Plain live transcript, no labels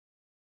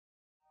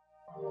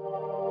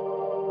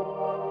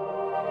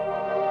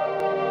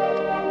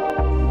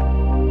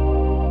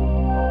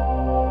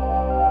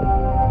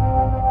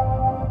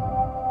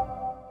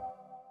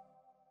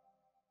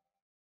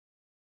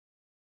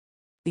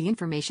The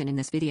information in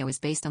this video is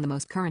based on the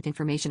most current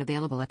information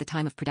available at the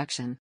time of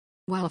production.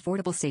 While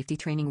affordable safety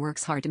training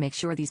works hard to make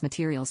sure these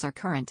materials are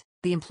current,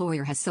 the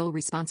employer has sole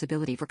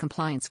responsibility for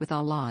compliance with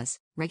all laws,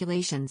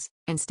 regulations,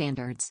 and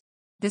standards.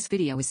 This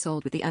video is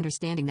sold with the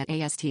understanding that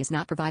AST is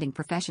not providing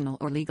professional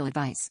or legal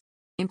advice.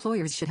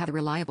 Employers should have a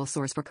reliable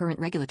source for current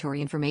regulatory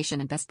information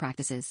and best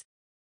practices.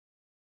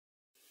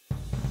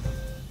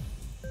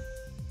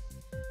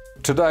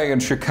 Today in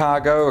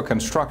Chicago, a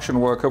construction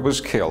worker was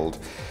killed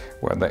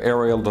when the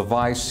aerial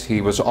device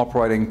he was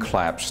operating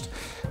collapsed.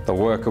 The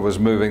worker was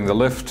moving the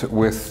lift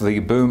with the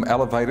boom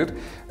elevated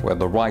when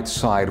the right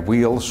side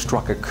wheel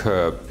struck a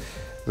curb.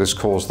 This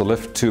caused the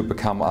lift to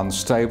become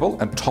unstable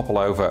and topple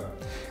over.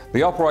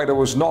 The operator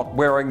was not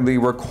wearing the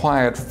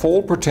required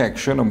fall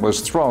protection and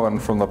was thrown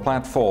from the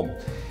platform.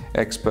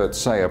 Experts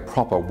say a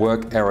proper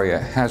work area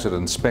hazard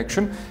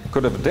inspection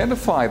could have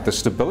identified the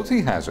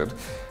stability hazard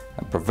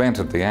and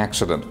prevented the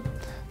accident.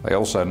 They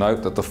also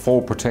note that the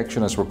fall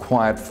protection is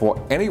required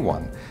for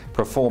anyone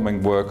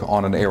performing work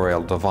on an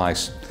aerial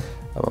device.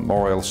 A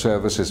memorial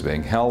service is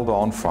being held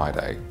on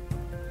Friday.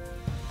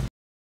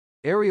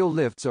 Aerial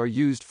lifts are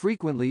used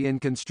frequently in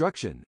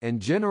construction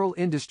and general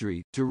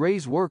industry to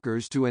raise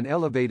workers to an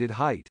elevated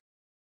height.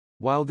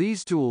 While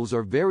these tools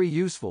are very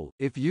useful,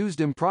 if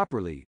used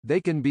improperly,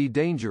 they can be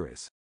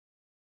dangerous.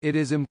 It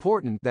is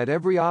important that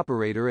every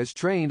operator is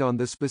trained on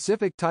the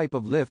specific type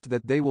of lift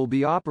that they will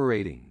be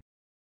operating.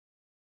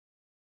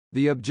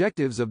 The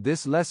objectives of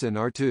this lesson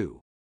are to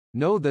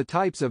know the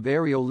types of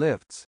aerial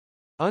lifts,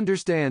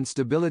 understand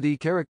stability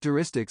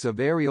characteristics of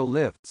aerial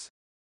lifts,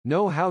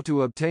 know how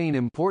to obtain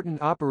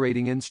important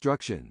operating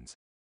instructions,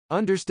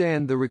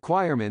 understand the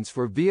requirements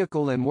for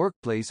vehicle and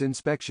workplace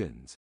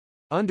inspections,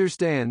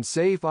 understand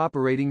safe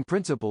operating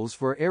principles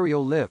for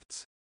aerial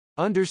lifts,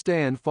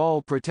 understand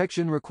fall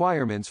protection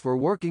requirements for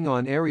working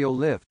on aerial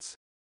lifts.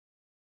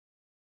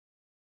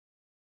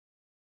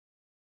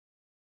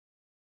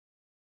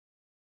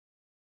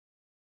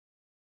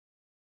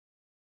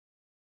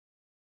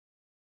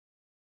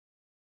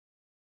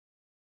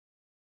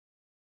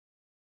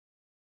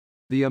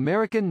 The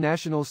American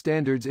National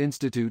Standards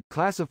Institute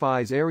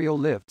classifies aerial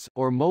lifts,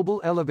 or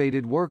mobile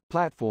elevated work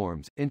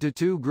platforms, into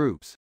two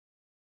groups.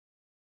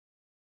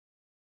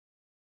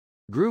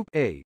 Group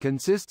A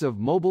consists of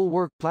mobile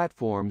work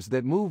platforms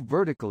that move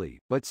vertically,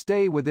 but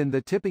stay within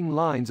the tipping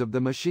lines of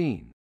the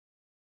machine.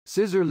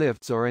 Scissor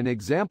lifts are an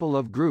example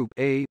of Group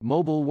A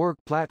mobile work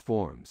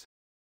platforms.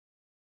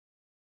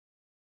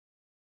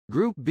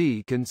 Group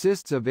B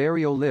consists of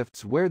aerial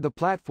lifts where the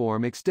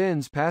platform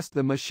extends past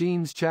the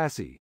machine's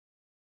chassis.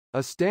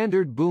 A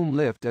standard boom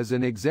lift is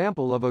an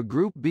example of a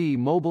Group B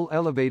mobile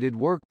elevated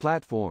work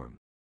platform.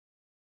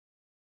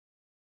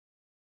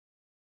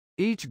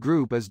 Each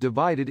group is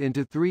divided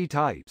into three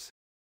types.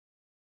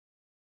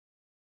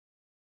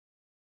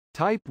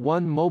 Type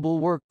 1 mobile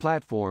work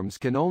platforms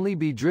can only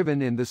be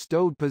driven in the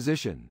stowed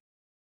position.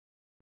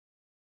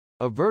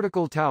 A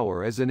vertical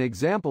tower is an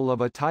example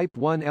of a Type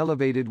 1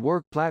 elevated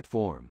work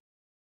platform.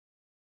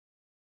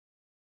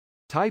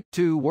 Type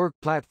 2 work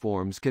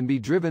platforms can be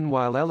driven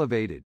while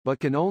elevated, but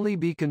can only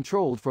be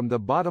controlled from the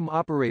bottom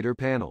operator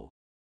panel.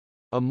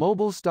 A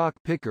mobile stock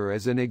picker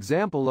is an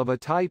example of a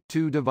Type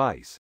 2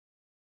 device.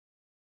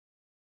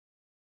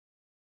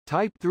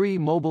 Type 3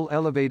 mobile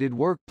elevated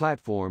work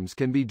platforms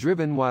can be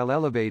driven while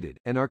elevated,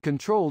 and are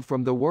controlled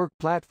from the work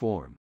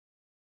platform.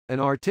 An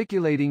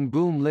articulating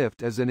boom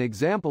lift is an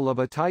example of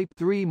a Type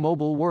 3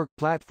 mobile work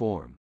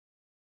platform.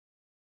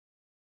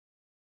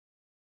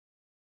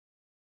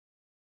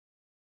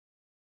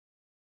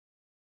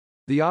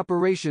 The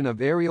operation of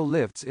aerial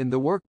lifts in the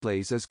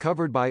workplace is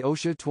covered by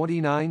OSHA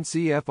 29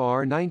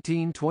 CFR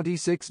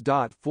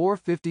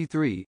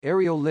 1926.453,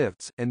 Aerial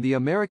Lifts, and the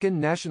American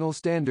National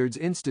Standards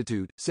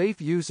Institute, Safe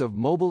Use of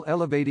Mobile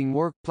Elevating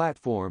Work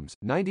Platforms,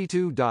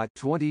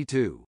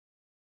 92.22.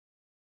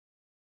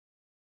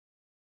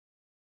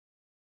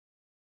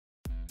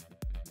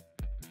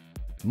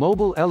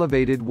 Mobile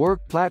Elevated Work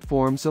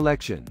Platform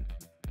Selection.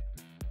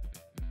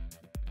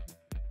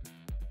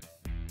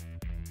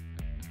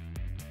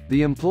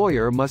 The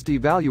employer must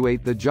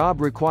evaluate the job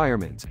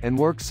requirements and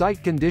work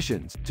site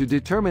conditions to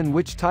determine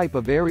which type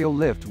of aerial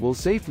lift will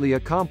safely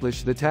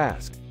accomplish the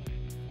task.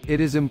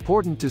 It is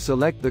important to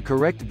select the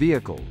correct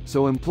vehicle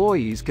so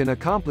employees can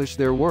accomplish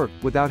their work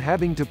without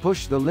having to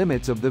push the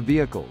limits of the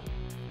vehicle.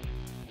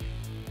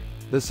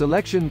 The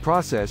selection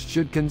process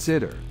should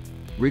consider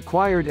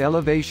required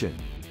elevation.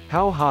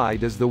 How high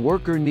does the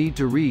worker need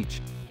to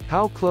reach?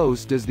 How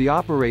close does the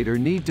operator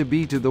need to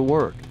be to the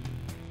work?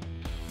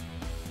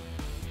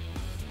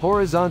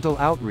 Horizontal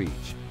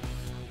outreach.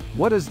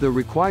 What is the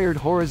required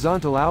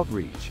horizontal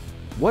outreach?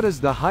 What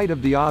is the height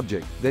of the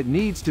object that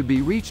needs to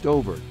be reached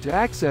over to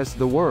access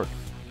the work?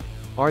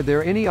 Are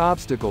there any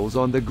obstacles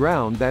on the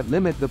ground that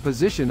limit the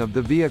position of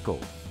the vehicle?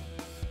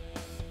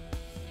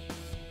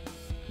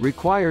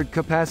 Required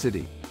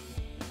capacity.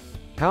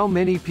 How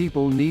many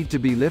people need to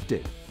be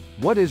lifted?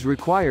 What is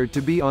required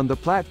to be on the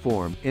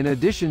platform, in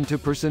addition to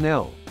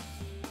personnel?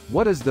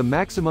 What is the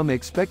maximum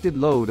expected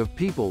load of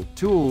people,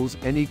 tools,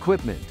 and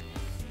equipment?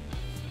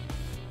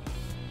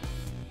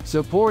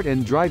 Support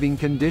and driving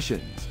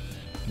conditions.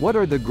 What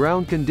are the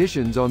ground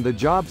conditions on the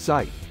job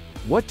site?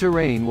 What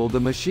terrain will the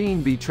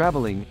machine be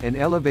traveling and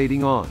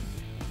elevating on?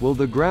 Will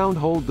the ground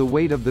hold the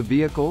weight of the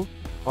vehicle?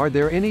 Are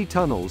there any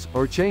tunnels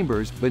or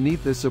chambers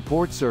beneath the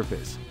support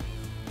surface?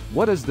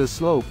 What is the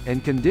slope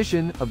and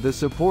condition of the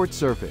support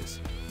surface?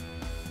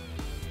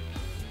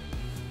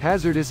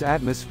 Hazardous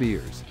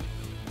atmospheres.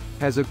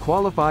 Has a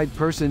qualified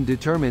person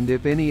determined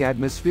if any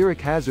atmospheric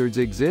hazards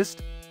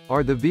exist?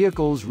 Are the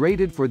vehicles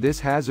rated for this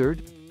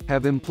hazard?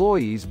 Have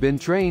employees been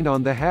trained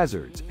on the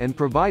hazards and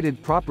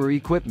provided proper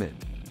equipment?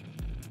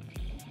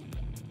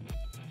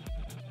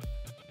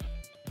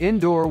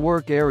 Indoor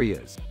work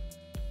areas.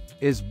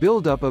 Is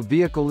buildup of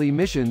vehicle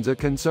emissions a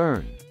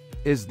concern?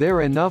 Is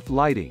there enough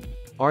lighting?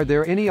 Are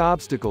there any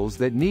obstacles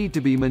that need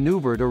to be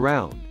maneuvered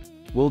around?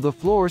 Will the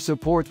floor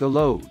support the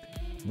load?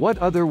 What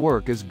other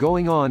work is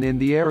going on in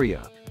the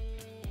area?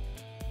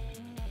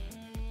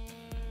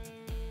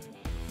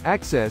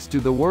 Access to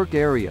the work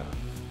area.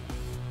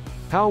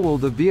 How will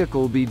the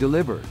vehicle be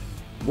delivered?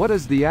 What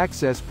is the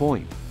access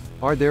point?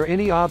 Are there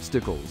any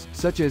obstacles,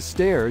 such as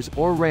stairs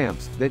or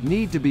ramps, that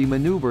need to be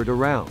maneuvered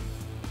around?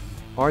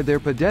 Are there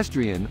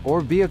pedestrian or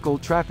vehicle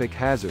traffic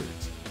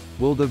hazards?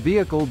 Will the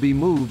vehicle be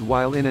moved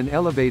while in an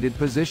elevated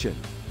position?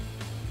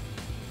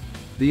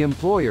 The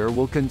employer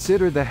will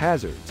consider the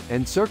hazards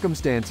and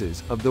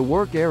circumstances of the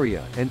work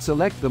area and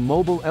select the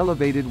mobile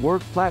elevated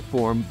work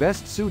platform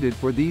best suited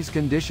for these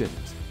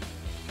conditions.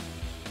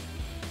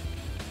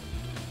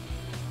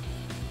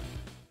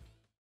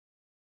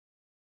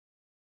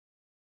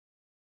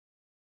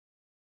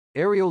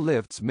 Aerial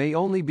lifts may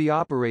only be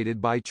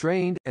operated by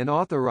trained and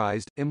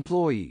authorized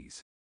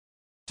employees.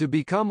 To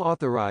become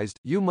authorized,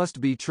 you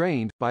must be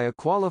trained by a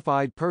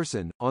qualified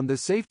person on the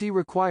safety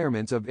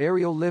requirements of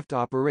aerial lift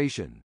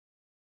operation.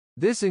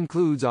 This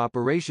includes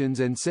operations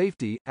and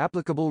safety,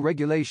 applicable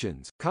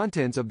regulations,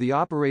 contents of the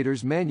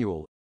operator's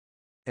manual,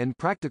 and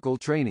practical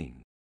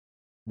training.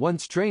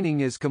 Once training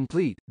is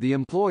complete, the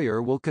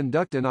employer will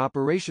conduct an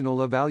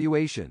operational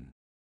evaluation.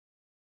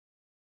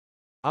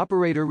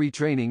 Operator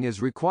retraining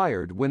is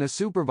required when a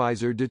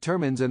supervisor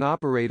determines an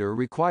operator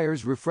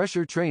requires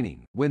refresher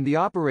training, when the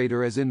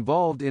operator is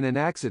involved in an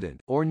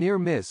accident or near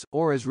miss,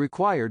 or as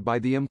required by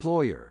the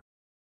employer.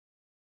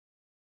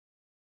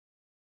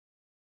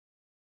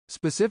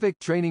 Specific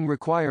training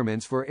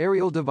requirements for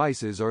aerial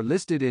devices are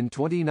listed in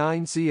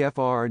 29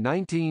 CFR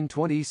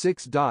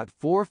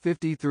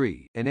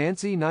 1926.453 and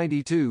ANSI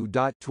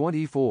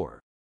 92.22.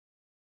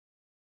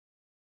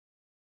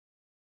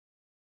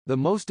 The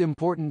most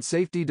important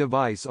safety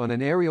device on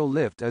an aerial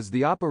lift is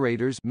the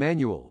operator's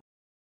manual.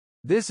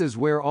 This is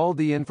where all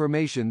the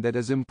information that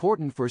is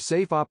important for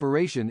safe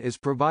operation is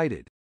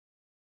provided.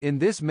 In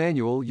this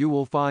manual you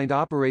will find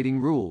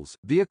operating rules,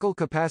 vehicle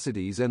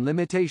capacities and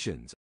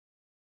limitations,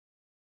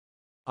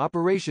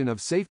 operation of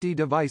safety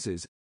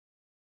devices,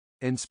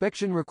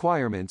 inspection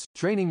requirements,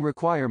 training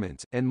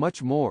requirements, and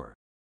much more.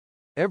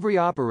 Every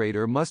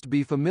operator must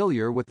be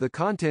familiar with the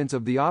contents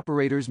of the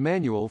operator's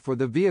manual for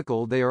the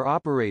vehicle they are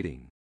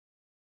operating.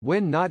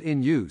 When not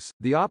in use,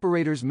 the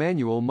operator's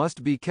manual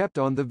must be kept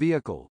on the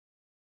vehicle.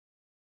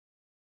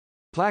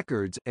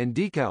 Placards and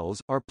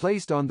decals are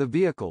placed on the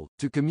vehicle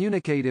to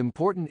communicate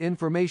important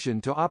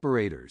information to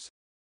operators.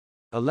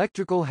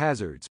 Electrical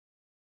hazards,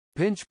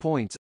 pinch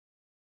points,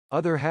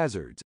 other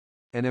hazards,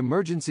 and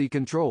emergency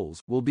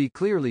controls will be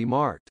clearly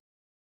marked.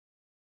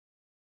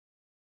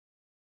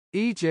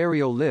 Each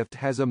aerial lift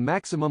has a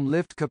maximum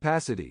lift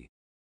capacity.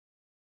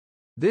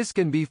 This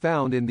can be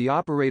found in the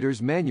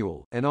operator's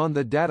manual and on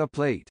the data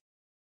plate.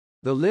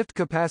 The lift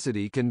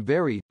capacity can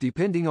vary,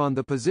 depending on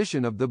the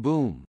position of the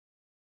boom.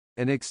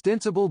 An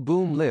extensible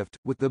boom lift,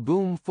 with the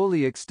boom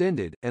fully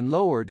extended and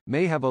lowered,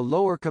 may have a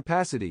lower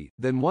capacity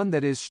than one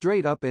that is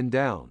straight up and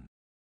down.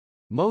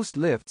 Most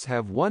lifts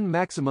have one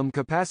maximum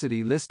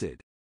capacity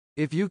listed.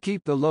 If you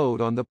keep the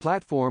load on the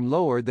platform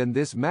lower than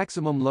this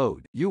maximum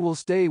load, you will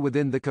stay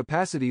within the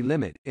capacity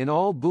limit in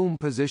all boom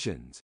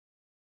positions.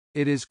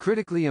 It is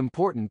critically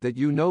important that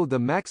you know the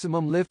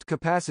maximum lift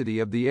capacity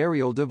of the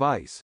aerial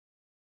device.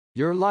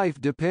 Your life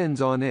depends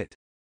on it.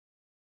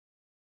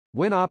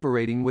 When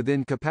operating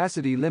within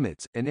capacity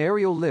limits, an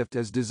aerial lift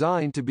is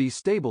designed to be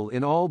stable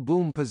in all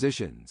boom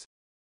positions.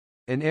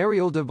 An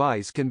aerial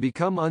device can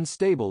become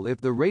unstable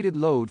if the rated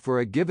load for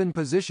a given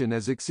position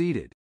is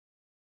exceeded.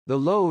 The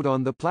load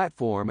on the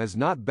platform is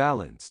not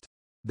balanced.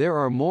 There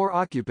are more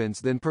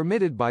occupants than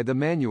permitted by the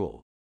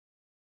manual.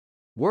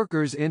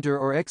 Workers enter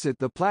or exit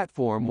the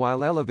platform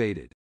while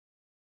elevated.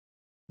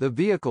 The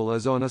vehicle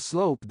is on a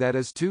slope that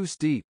is too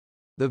steep.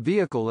 The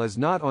vehicle is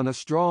not on a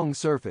strong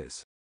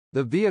surface.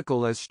 The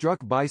vehicle is struck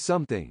by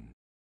something.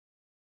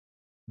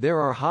 There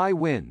are high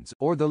winds,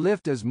 or the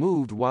lift is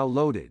moved while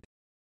loaded.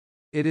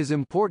 It is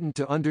important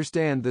to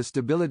understand the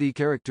stability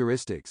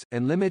characteristics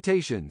and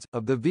limitations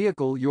of the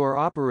vehicle you are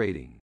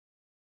operating.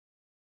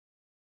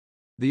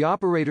 The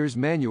operator's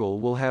manual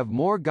will have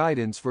more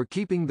guidance for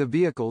keeping the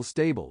vehicle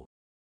stable.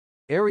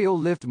 Aerial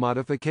lift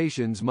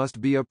modifications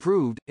must be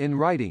approved, in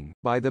writing,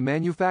 by the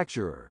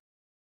manufacturer.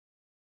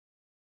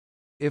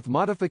 If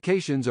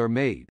modifications are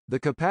made, the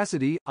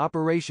capacity,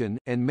 operation,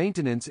 and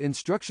maintenance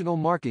instructional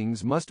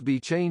markings must be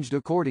changed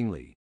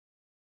accordingly.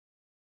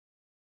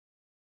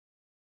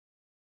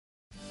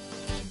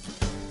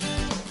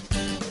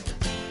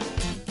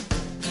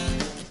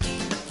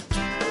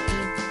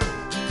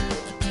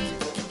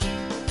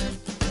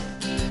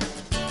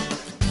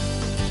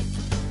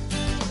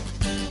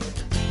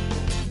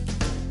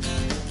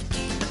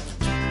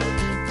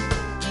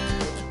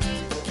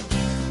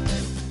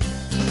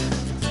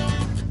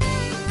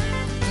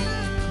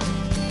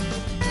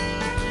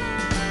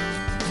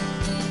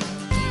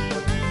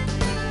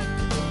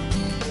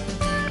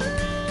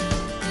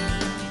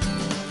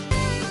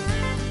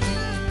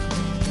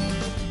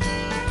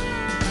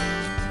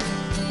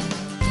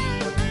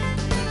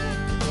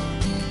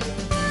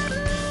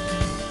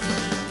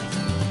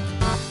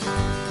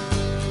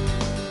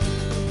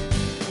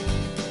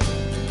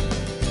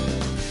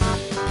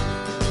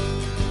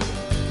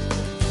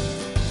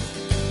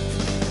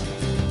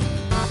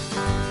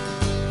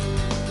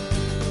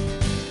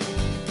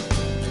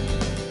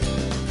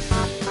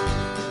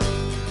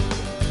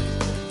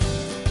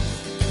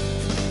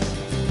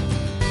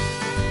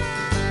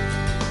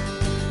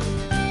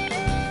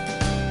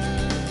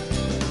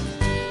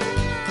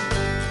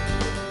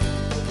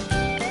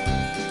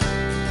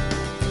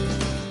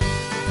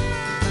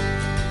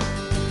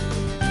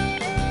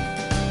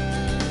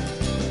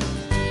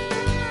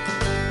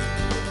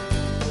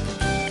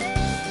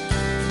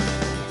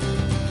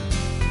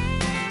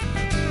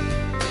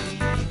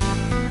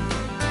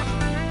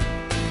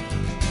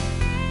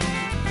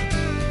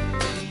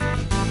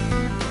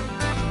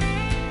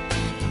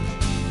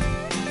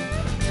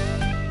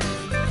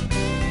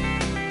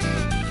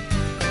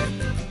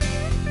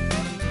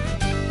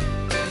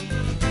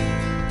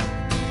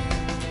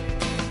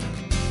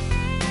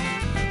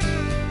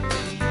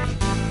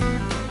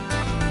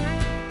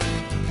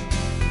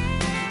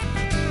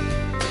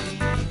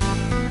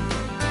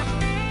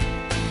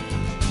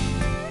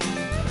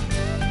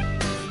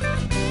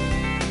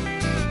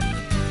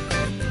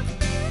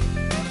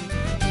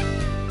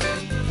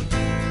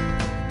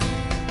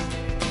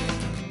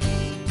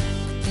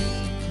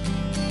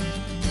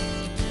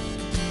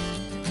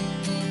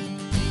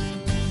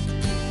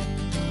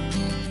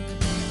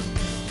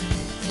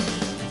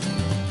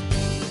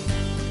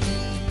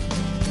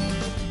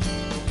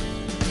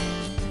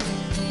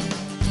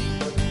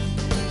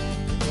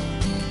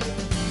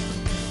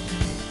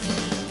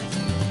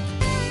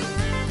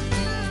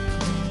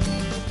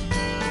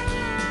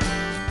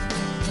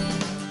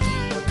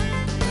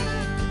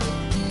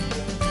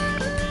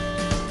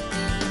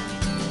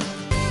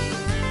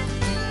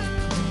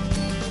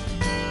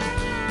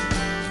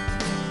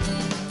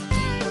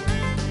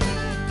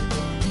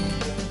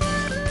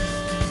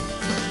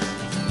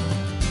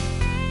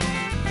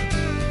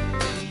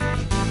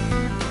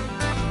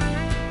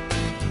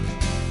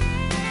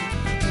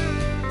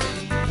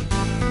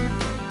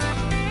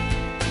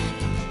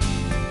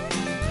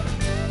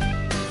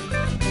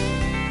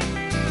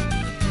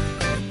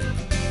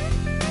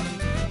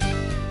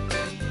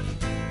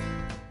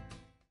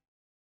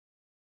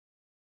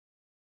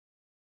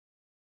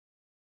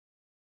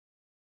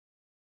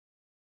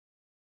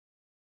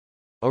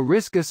 A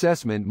risk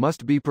assessment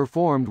must be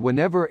performed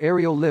whenever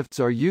aerial lifts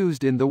are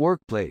used in the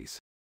workplace.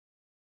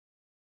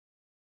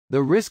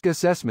 The risk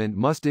assessment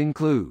must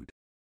include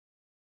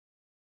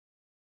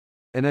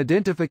an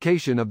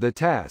identification of the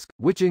task,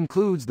 which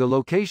includes the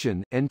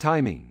location and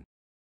timing,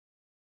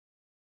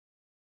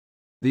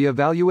 the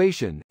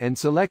evaluation and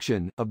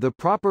selection of the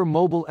proper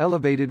mobile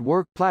elevated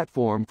work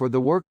platform for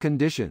the work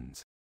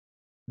conditions.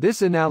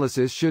 This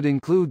analysis should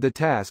include the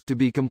task to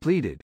be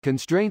completed,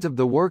 constraints of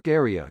the work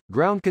area,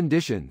 ground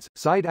conditions,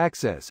 site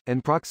access,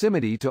 and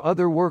proximity to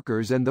other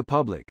workers and the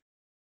public.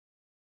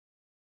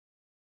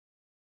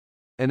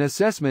 An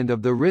assessment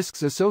of the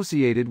risks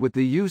associated with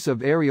the use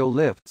of aerial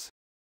lifts.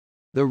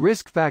 The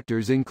risk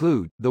factors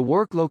include the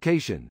work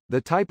location,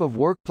 the type of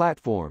work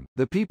platform,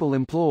 the people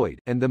employed,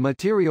 and the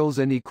materials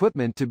and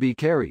equipment to be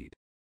carried.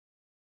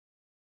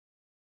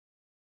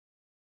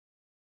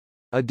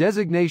 A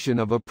designation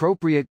of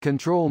appropriate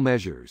control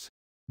measures.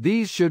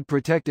 These should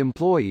protect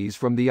employees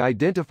from the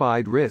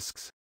identified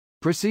risks.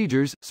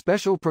 Procedures,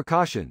 special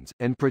precautions,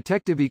 and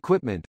protective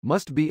equipment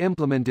must be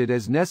implemented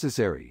as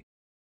necessary.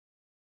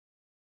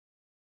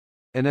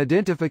 An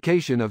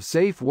identification of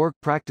safe work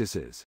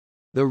practices.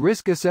 The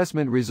risk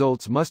assessment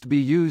results must be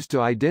used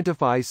to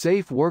identify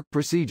safe work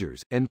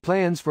procedures and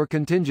plans for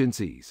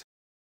contingencies.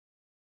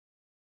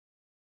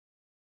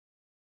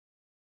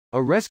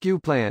 A rescue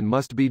plan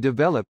must be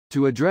developed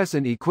to address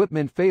an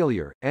equipment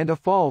failure and a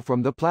fall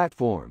from the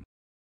platform.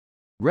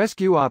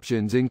 Rescue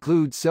options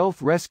include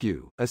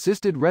self-rescue,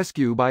 assisted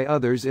rescue by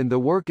others in the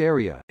work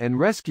area, and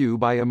rescue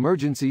by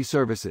emergency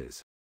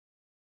services.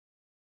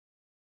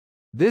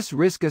 This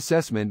risk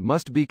assessment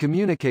must be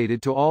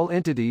communicated to all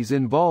entities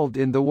involved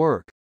in the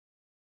work.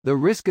 The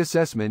risk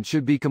assessment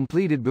should be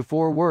completed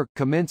before work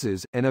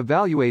commences and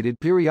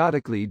evaluated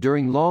periodically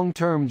during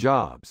long-term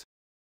jobs.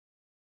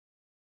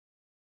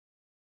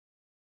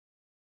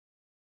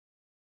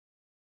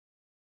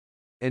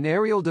 An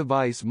aerial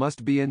device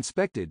must be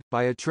inspected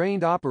by a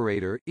trained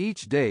operator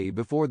each day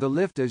before the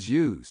lift is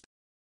used.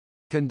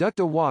 Conduct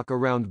a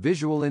walk-around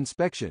visual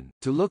inspection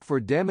to look for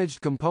damaged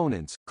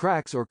components,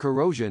 cracks or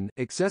corrosion,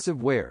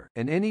 excessive wear,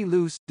 and any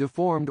loose,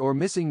 deformed or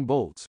missing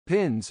bolts,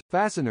 pins,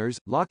 fasteners,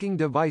 locking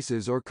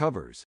devices or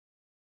covers.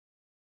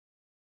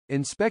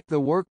 Inspect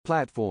the work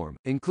platform,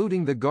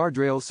 including the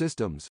guardrail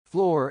systems,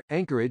 floor,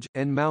 anchorage,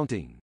 and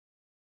mounting.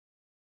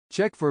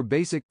 Check for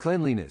basic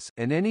cleanliness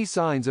and any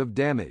signs of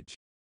damage.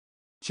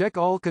 Check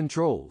all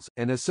controls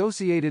and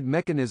associated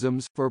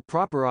mechanisms for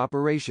proper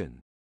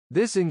operation.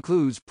 This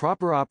includes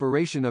proper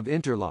operation of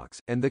interlocks,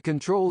 and the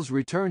controls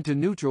return to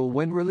neutral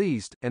when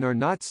released, and are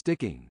not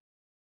sticking.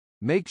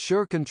 Make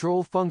sure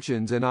control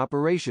functions and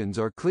operations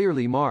are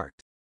clearly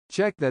marked.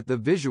 Check that the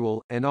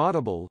visual and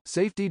audible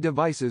safety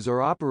devices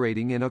are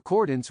operating in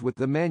accordance with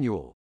the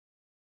manual.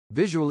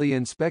 Visually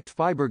inspect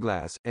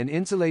fiberglass and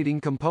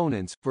insulating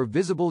components for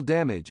visible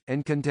damage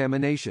and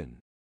contamination.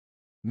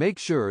 Make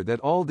sure that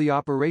all the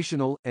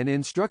operational and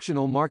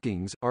instructional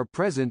markings are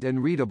present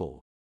and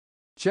readable.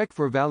 Check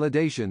for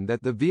validation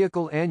that the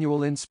vehicle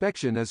annual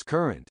inspection is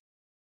current.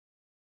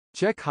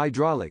 Check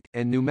hydraulic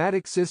and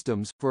pneumatic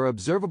systems for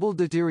observable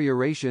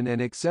deterioration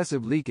and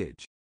excessive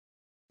leakage.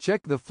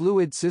 Check the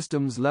fluid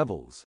systems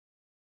levels.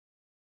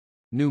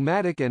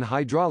 Pneumatic and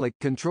hydraulic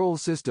control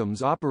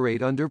systems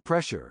operate under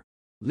pressure.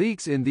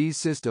 Leaks in these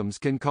systems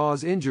can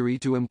cause injury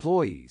to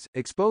employees,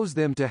 expose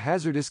them to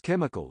hazardous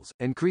chemicals,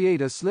 and create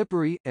a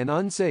slippery and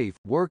unsafe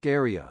work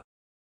area.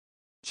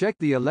 Check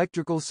the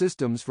electrical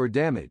systems for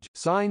damage,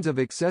 signs of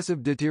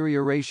excessive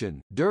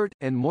deterioration, dirt,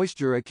 and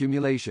moisture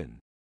accumulation.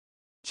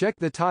 Check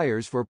the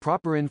tires for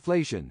proper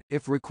inflation,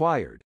 if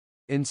required.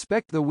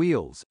 Inspect the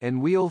wheels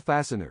and wheel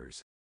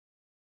fasteners.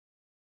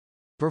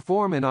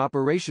 Perform an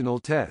operational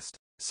test.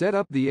 Set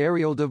up the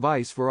aerial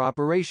device for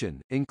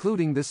operation,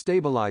 including the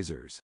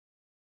stabilizers.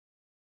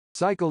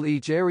 Cycle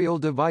each aerial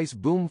device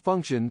boom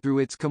function through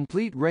its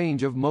complete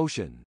range of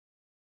motion.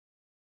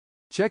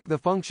 Check the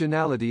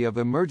functionality of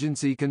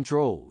emergency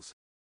controls.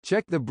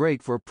 Check the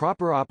brake for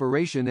proper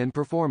operation and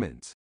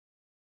performance.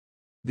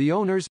 The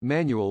owner's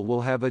manual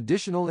will have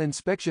additional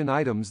inspection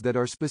items that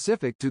are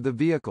specific to the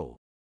vehicle.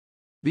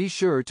 Be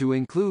sure to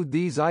include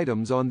these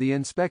items on the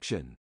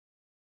inspection.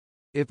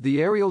 If the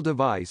aerial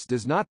device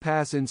does not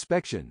pass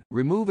inspection,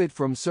 remove it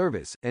from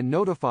service, and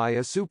notify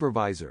a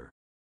supervisor.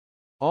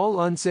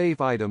 All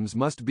unsafe items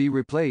must be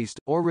replaced,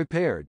 or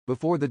repaired,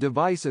 before the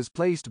device is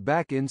placed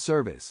back in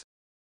service.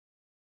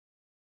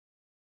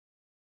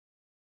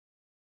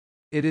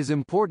 It is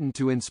important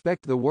to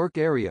inspect the work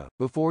area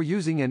before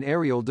using an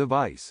aerial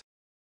device.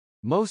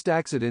 Most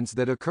accidents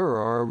that occur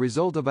are a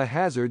result of a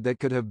hazard that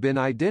could have been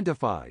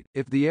identified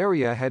if the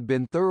area had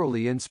been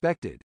thoroughly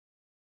inspected.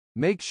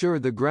 Make sure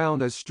the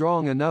ground is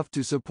strong enough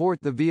to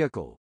support the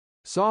vehicle.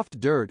 Soft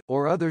dirt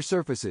or other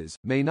surfaces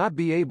may not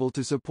be able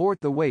to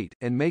support the weight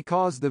and may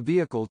cause the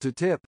vehicle to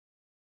tip.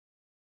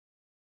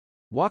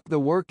 Walk the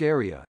work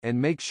area and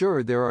make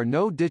sure there are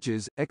no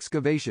ditches,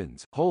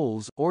 excavations,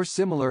 holes, or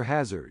similar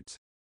hazards.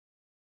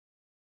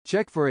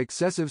 Check for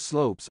excessive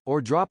slopes or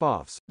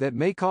drop-offs that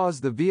may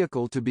cause the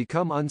vehicle to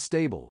become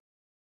unstable.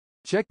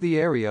 Check the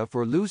area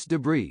for loose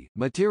debris,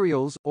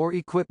 materials, or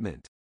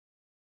equipment.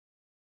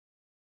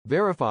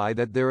 Verify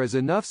that there is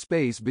enough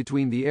space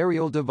between the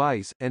aerial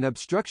device and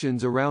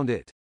obstructions around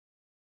it.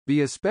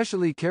 Be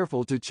especially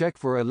careful to check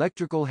for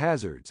electrical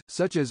hazards,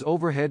 such as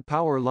overhead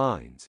power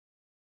lines.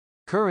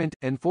 Current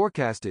and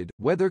forecasted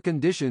weather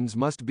conditions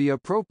must be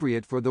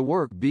appropriate for the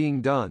work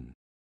being done.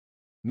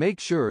 Make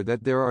sure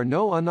that there are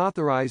no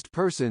unauthorized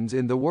persons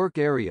in the work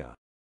area.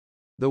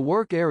 The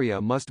work area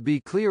must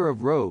be clear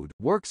of road,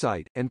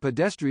 worksite, and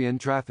pedestrian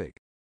traffic.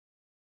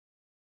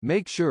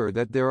 Make sure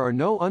that there are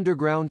no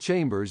underground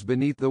chambers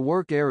beneath the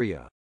work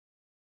area.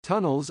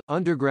 Tunnels,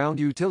 underground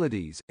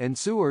utilities, and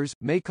sewers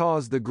may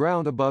cause the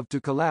ground above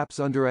to collapse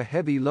under a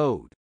heavy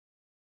load.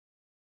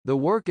 The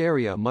work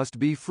area must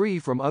be free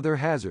from other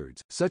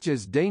hazards, such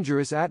as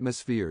dangerous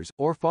atmospheres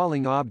or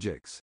falling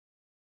objects.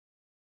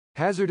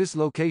 Hazardous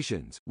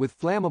locations, with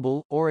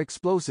flammable or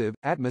explosive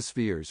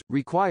atmospheres,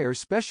 require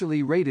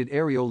specially rated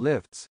aerial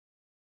lifts.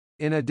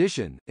 In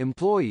addition,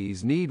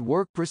 employees need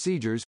work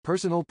procedures,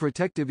 personal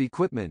protective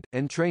equipment,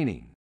 and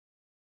training.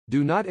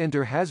 Do not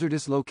enter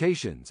hazardous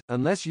locations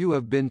unless you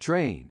have been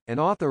trained and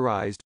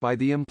authorized by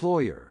the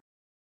employer.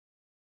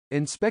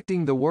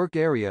 Inspecting the work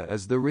area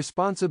is the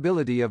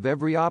responsibility of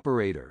every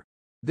operator.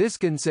 This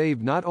can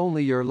save not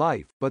only your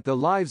life, but the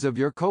lives of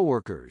your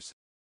coworkers.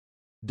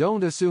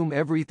 Don't assume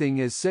everything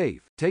is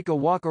safe. Take a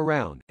walk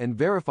around and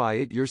verify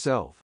it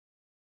yourself.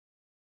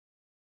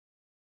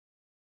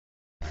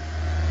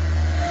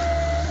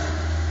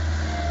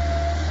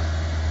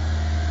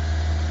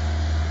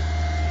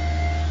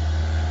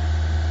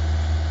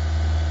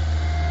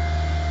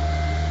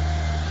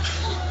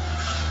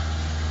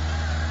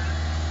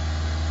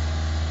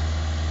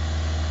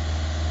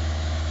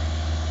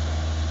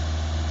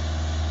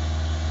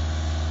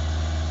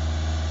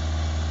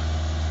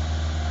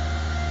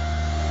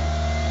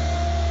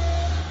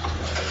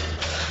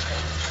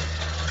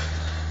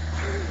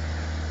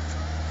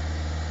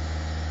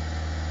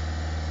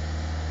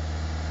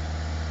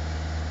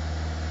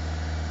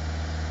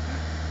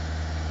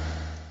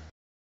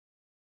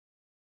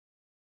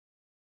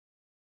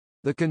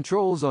 The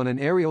controls on an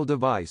aerial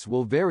device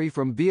will vary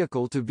from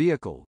vehicle to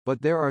vehicle,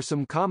 but there are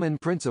some common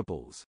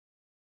principles.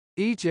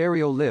 Each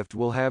aerial lift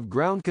will have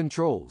ground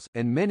controls,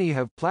 and many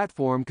have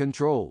platform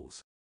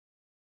controls.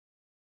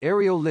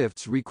 Aerial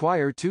lifts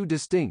require two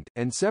distinct,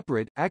 and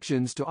separate,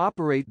 actions to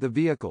operate the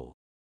vehicle.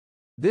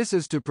 This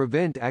is to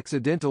prevent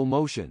accidental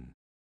motion.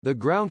 The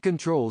ground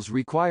controls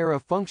require a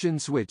function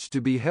switch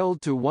to be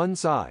held to one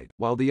side,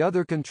 while the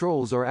other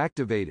controls are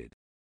activated.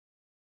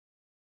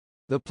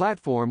 The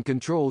platform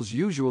controls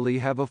usually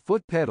have a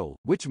foot pedal,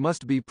 which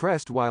must be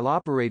pressed while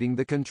operating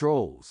the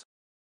controls.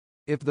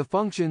 If the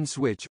function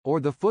switch,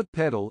 or the foot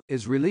pedal,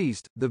 is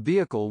released, the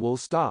vehicle will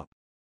stop.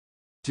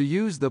 To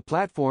use the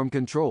platform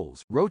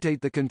controls,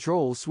 rotate the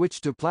control switch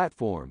to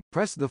platform,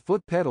 press the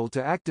foot pedal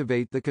to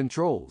activate the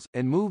controls,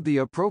 and move the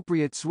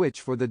appropriate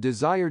switch for the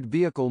desired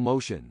vehicle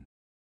motion.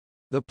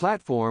 The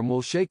platform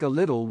will shake a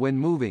little when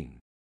moving.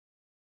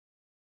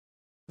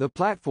 The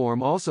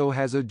platform also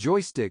has a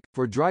joystick,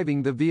 for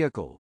driving the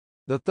vehicle.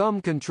 The thumb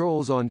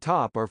controls on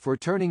top are for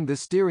turning the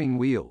steering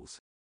wheels.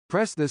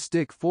 Press the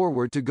stick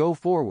forward to go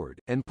forward,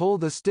 and pull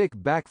the stick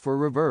back for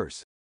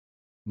reverse.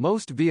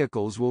 Most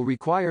vehicles will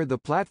require the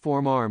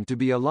platform arm to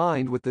be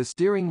aligned with the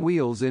steering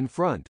wheels in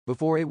front,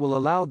 before it will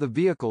allow the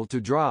vehicle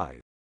to drive.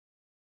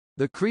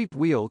 The creep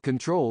wheel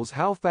controls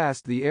how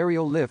fast the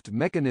aerial lift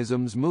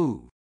mechanisms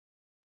move.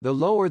 The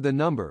lower the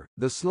number,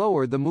 the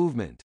slower the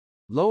movement.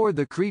 Lower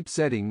the creep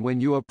setting when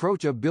you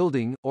approach a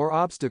building, or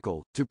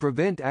obstacle, to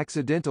prevent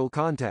accidental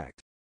contact.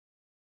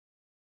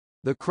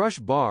 The crush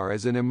bar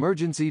is an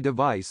emergency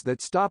device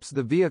that stops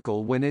the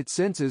vehicle when it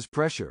senses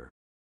pressure.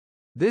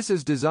 This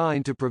is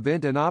designed to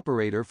prevent an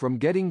operator from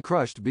getting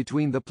crushed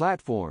between the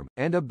platform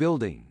and a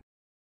building.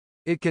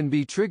 It can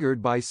be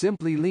triggered by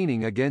simply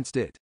leaning against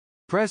it.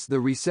 Press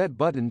the reset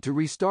button to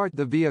restart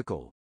the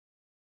vehicle.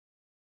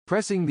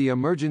 Pressing the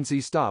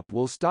emergency stop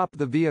will stop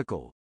the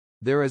vehicle.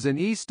 There is an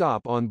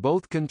e-stop on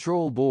both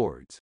control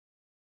boards.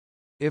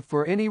 If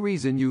for any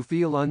reason you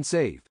feel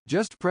unsafe,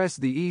 just press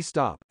the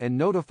e-stop, and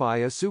notify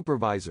a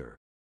supervisor.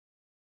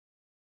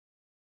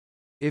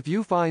 If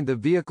you find the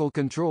vehicle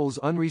controls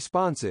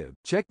unresponsive,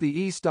 check the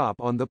e-stop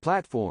on the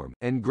platform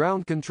and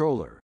ground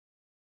controller.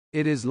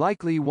 It is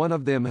likely one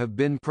of them have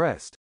been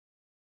pressed.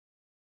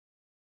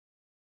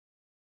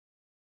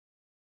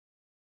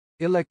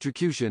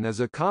 Electrocution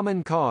is a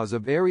common cause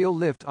of aerial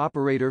lift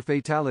operator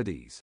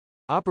fatalities.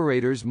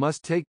 Operators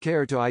must take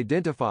care to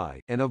identify,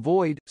 and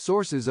avoid,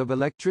 sources of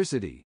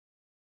electricity.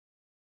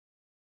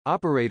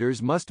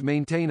 Operators must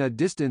maintain a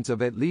distance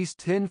of at least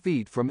 10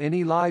 feet from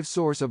any live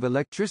source of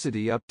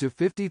electricity up to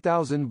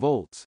 50,000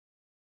 volts.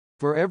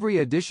 For every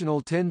additional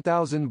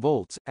 10,000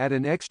 volts, add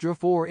an extra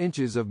 4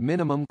 inches of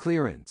minimum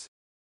clearance.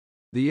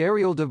 The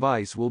aerial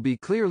device will be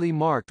clearly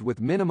marked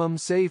with minimum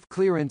safe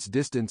clearance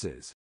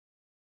distances.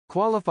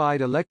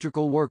 Qualified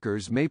electrical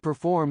workers may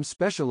perform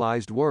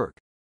specialized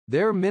work.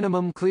 Their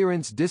minimum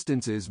clearance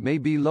distances may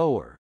be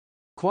lower.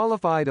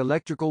 Qualified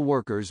electrical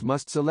workers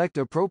must select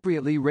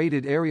appropriately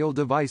rated aerial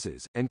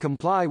devices, and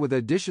comply with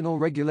additional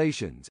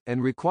regulations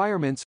and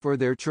requirements for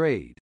their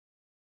trade.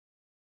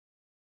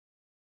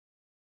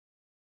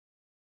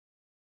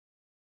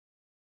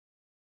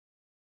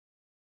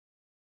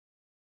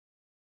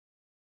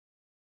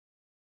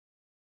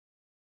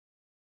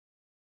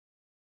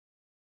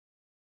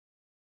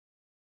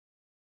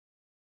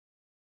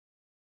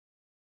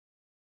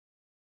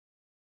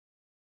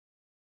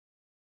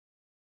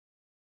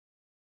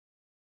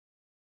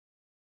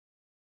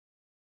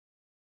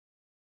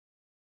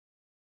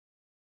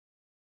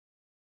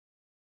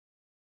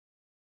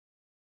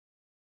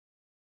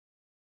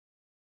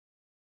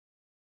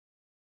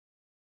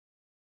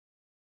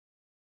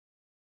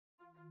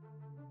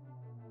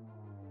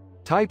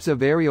 Types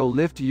of aerial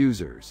lift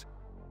users.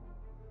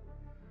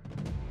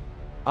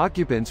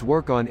 Occupants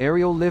work on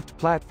aerial lift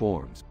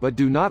platforms, but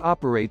do not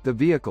operate the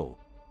vehicle.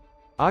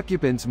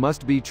 Occupants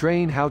must be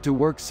trained how to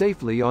work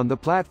safely on the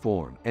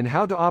platform, and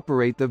how to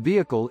operate the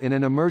vehicle in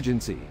an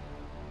emergency.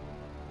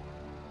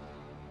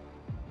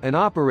 An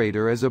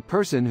operator is a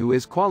person who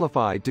is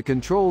qualified to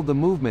control the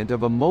movement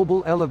of a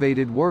mobile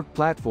elevated work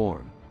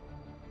platform.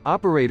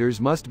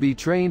 Operators must be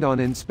trained on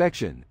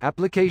inspection,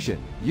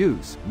 application,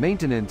 use,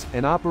 maintenance,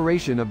 and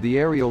operation of the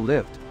aerial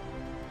lift.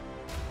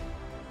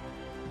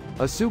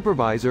 A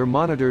supervisor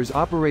monitors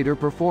operator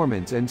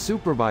performance and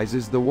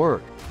supervises the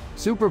work.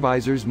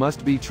 Supervisors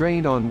must be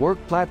trained on work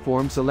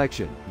platform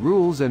selection,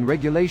 rules and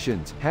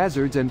regulations,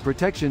 hazards and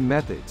protection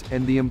methods,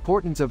 and the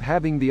importance of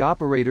having the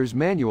operator's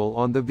manual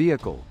on the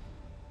vehicle.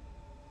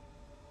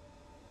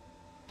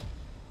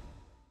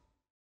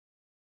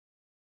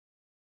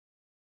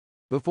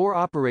 Before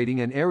operating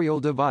an aerial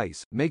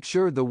device, make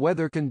sure the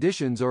weather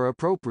conditions are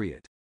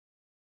appropriate.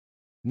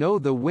 Know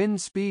the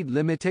wind speed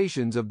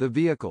limitations of the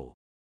vehicle.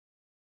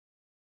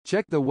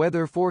 Check the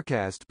weather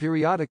forecast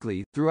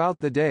periodically, throughout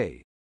the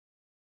day.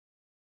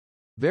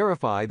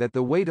 Verify that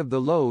the weight of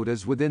the load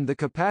is within the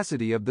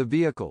capacity of the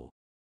vehicle.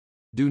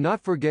 Do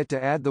not forget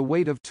to add the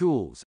weight of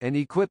tools and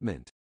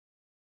equipment.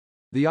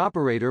 The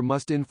operator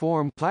must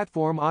inform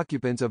platform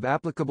occupants of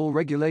applicable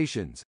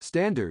regulations,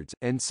 standards,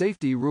 and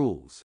safety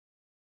rules.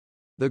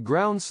 The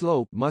ground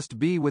slope must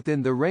be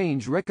within the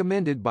range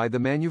recommended by the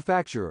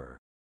manufacturer.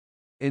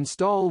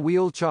 Install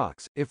wheel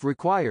chocks, if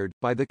required,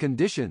 by the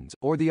conditions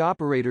or the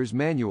operator's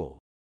manual.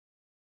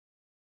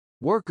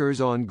 Workers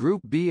on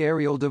Group B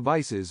aerial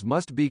devices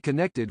must be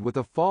connected with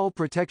a fall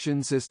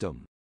protection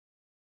system.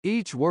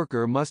 Each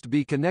worker must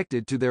be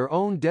connected to their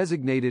own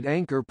designated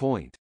anchor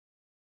point.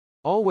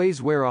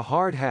 Always wear a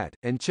hard hat,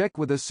 and check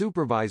with a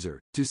supervisor,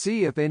 to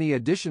see if any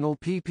additional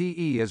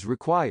PPE is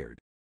required.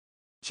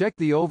 Check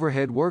the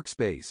overhead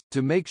workspace,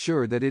 to make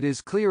sure that it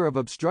is clear of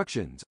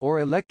obstructions, or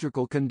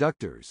electrical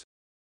conductors.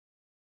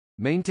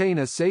 Maintain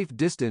a safe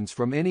distance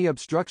from any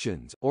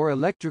obstructions, or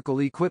electrical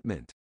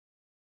equipment.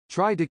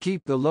 Try to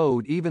keep the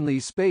load evenly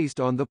spaced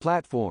on the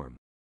platform.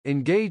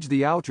 Engage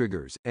the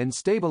outriggers and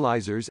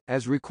stabilizers,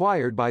 as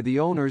required by the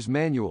owner's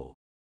manual.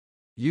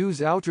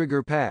 Use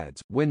outrigger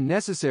pads, when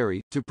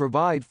necessary, to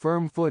provide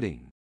firm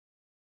footing.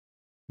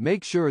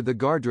 Make sure the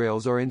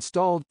guardrails are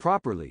installed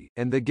properly,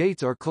 and the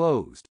gates are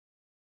closed.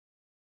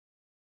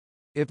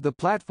 If the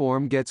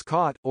platform gets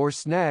caught or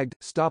snagged,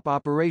 stop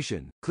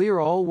operation, clear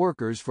all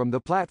workers from the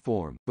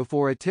platform,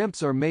 before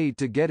attempts are made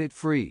to get it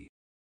free.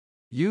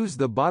 Use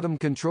the bottom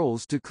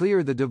controls to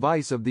clear the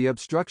device of the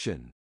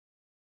obstruction.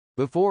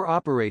 Before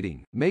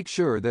operating, make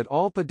sure that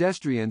all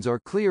pedestrians are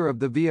clear of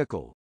the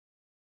vehicle.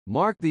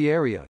 Mark the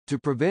area, to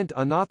prevent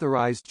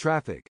unauthorized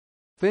traffic.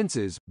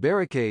 Fences,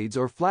 barricades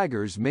or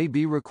flaggers may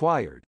be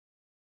required.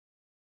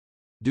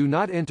 Do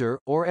not enter,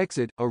 or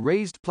exit, a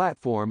raised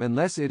platform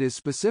unless it is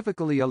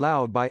specifically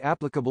allowed by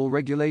applicable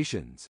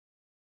regulations.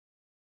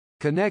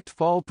 Connect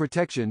fall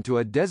protection to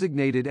a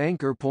designated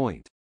anchor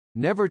point.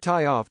 Never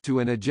tie off to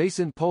an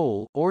adjacent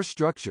pole or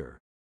structure.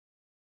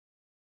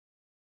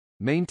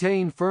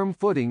 Maintain firm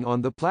footing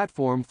on the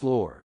platform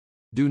floor.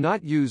 Do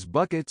not use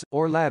buckets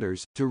or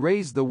ladders to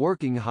raise the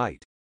working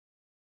height.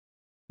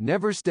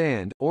 Never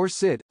stand or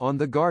sit on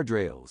the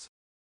guardrails.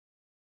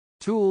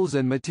 Tools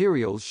and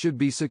materials should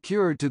be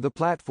secured to the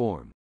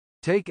platform.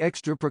 Take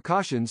extra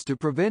precautions to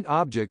prevent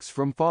objects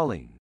from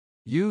falling.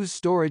 Use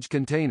storage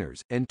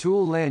containers and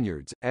tool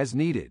lanyards, as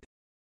needed.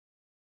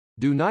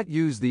 Do not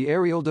use the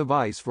aerial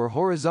device for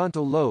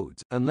horizontal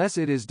loads, unless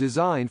it is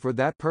designed for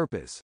that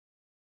purpose.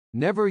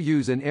 Never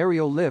use an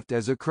aerial lift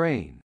as a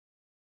crane.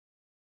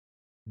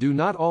 Do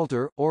not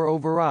alter, or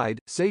override,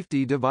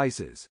 safety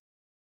devices.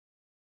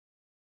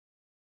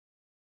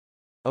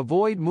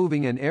 Avoid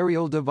moving an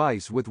aerial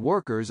device with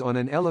workers on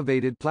an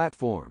elevated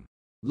platform.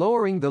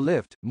 Lowering the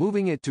lift,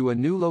 moving it to a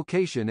new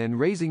location and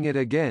raising it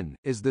again,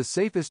 is the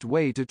safest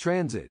way to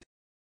transit.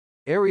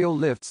 Aerial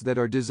lifts that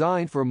are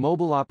designed for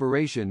mobile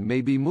operation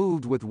may be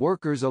moved with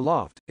workers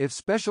aloft, if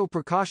special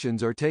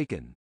precautions are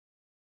taken.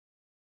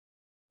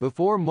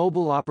 Before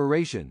mobile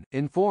operation,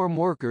 inform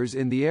workers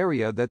in the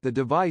area that the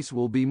device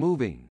will be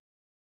moving.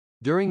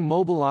 During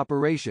mobile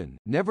operation,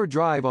 never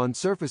drive on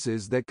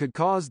surfaces that could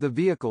cause the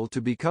vehicle to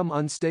become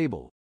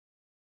unstable.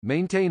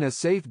 Maintain a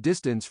safe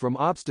distance from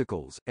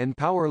obstacles and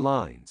power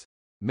lines.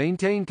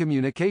 Maintain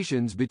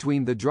communications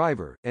between the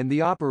driver and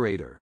the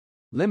operator.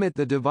 Limit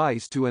the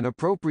device to an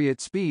appropriate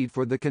speed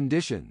for the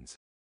conditions.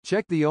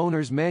 Check the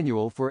owner's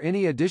manual for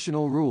any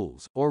additional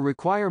rules or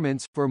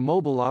requirements for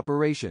mobile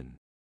operation.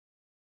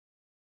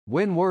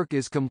 When work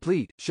is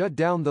complete, shut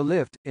down the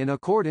lift, in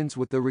accordance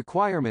with the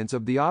requirements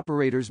of the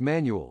operator's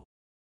manual.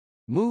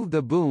 Move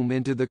the boom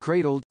into the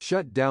cradled,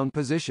 shut-down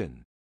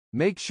position.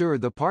 Make sure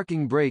the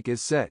parking brake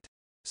is set.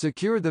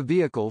 Secure the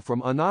vehicle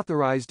from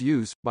unauthorized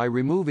use, by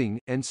removing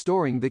and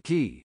storing the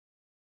key.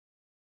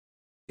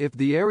 If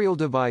the aerial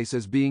device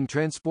is being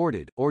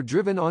transported, or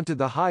driven onto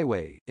the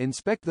highway,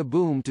 inspect the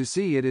boom to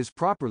see it is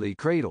properly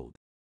cradled.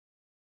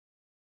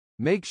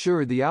 Make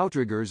sure the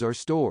outriggers are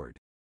stored.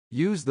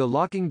 Use the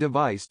locking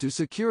device to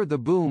secure the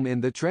boom in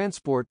the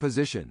transport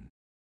position.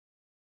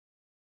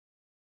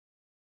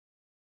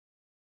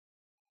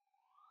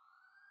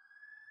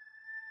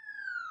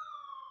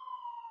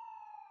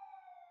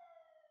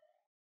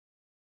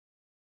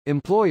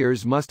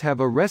 Employers must have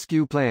a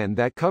rescue plan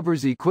that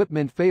covers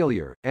equipment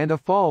failure and a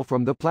fall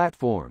from the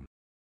platform.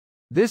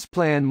 This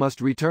plan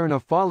must return a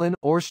fallen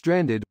or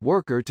stranded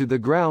worker to the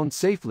ground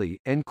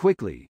safely and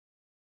quickly.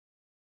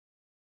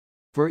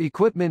 For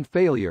equipment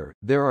failure,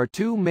 there are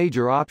two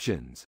major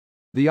options.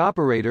 The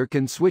operator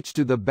can switch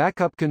to the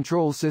backup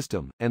control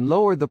system, and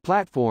lower the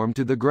platform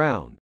to the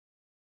ground.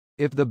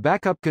 If the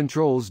backup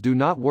controls do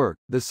not work,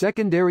 the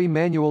secondary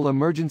manual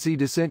emergency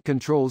descent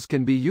controls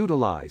can be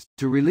utilized,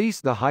 to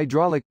release the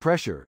hydraulic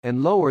pressure,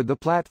 and lower the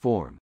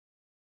platform.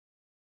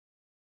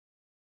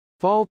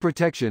 Fall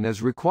protection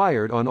is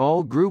required on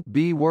all Group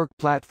B work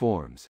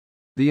platforms.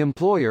 The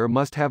employer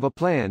must have a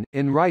plan,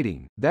 in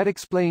writing, that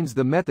explains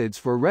the methods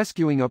for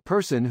rescuing a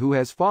person who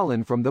has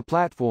fallen from the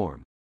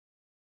platform.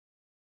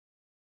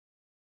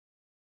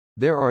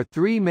 There are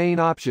three main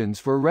options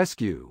for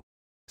rescue.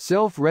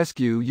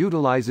 Self-rescue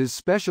utilizes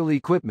special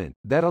equipment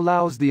that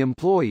allows the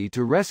employee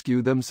to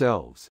rescue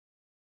themselves.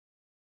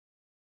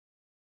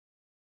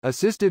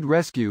 Assisted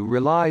rescue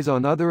relies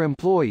on other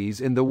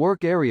employees in the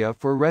work area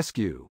for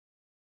rescue.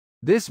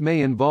 This may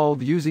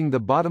involve using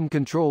the bottom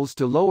controls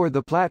to lower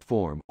the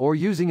platform, or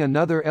using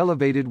another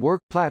elevated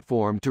work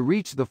platform to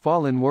reach the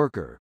fallen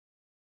worker.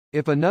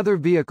 If another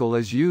vehicle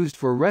is used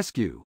for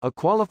rescue, a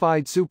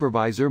qualified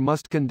supervisor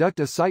must conduct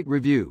a site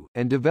review,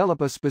 and develop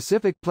a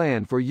specific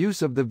plan for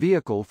use of the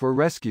vehicle for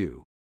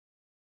rescue.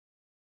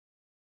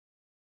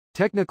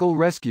 Technical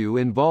rescue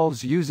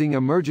involves using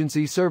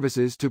emergency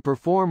services to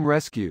perform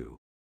rescue.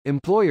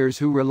 Employers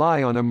who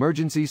rely on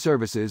emergency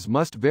services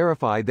must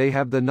verify they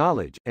have the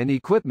knowledge and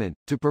equipment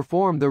to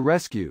perform the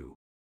rescue.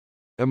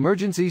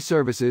 Emergency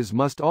services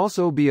must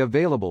also be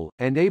available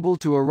and able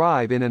to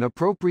arrive in an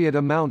appropriate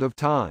amount of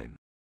time.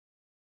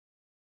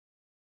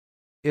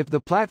 If the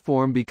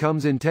platform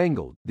becomes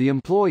entangled, the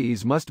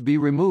employees must be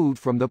removed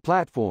from the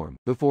platform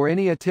before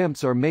any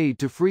attempts are made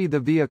to free the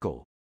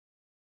vehicle.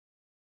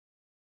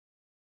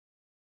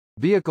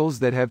 Vehicles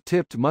that have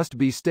tipped must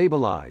be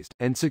stabilized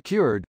and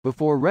secured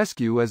before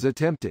rescue is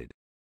attempted.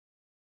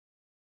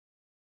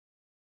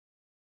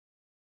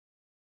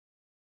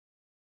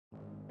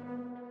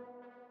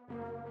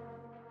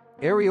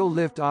 Aerial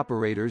lift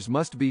operators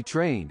must be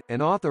trained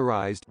and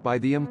authorized by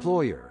the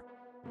employer.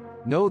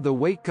 Know the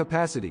weight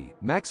capacity,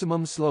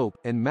 maximum slope,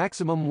 and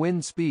maximum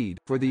wind speed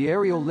for the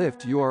aerial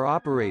lift you are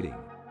operating.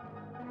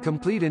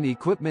 Complete an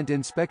equipment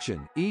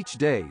inspection each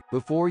day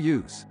before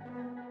use.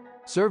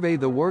 Survey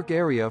the work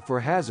area for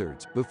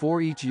hazards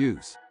before each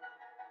use.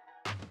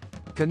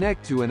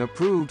 Connect to an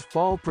approved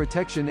fall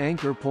protection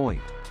anchor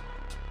point.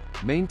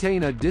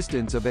 Maintain a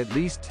distance of at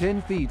least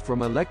 10 feet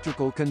from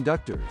electrical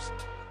conductors.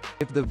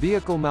 If the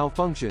vehicle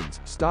malfunctions,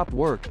 stop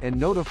work and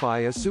notify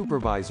a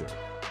supervisor.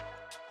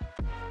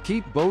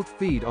 Keep both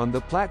feet on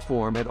the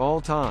platform at all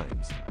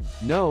times.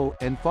 Know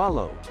and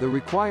follow the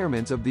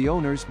requirements of the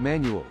owner's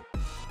manual.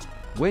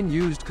 When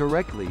used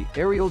correctly,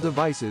 aerial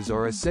devices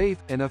are a safe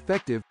and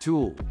effective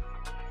tool.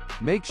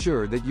 Make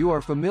sure that you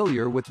are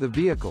familiar with the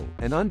vehicle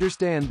and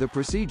understand the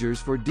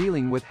procedures for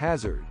dealing with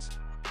hazards.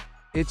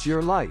 It's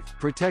your life,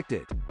 protect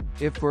it.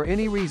 If for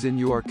any reason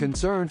you are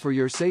concerned for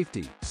your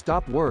safety,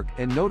 stop work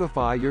and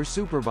notify your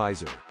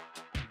supervisor.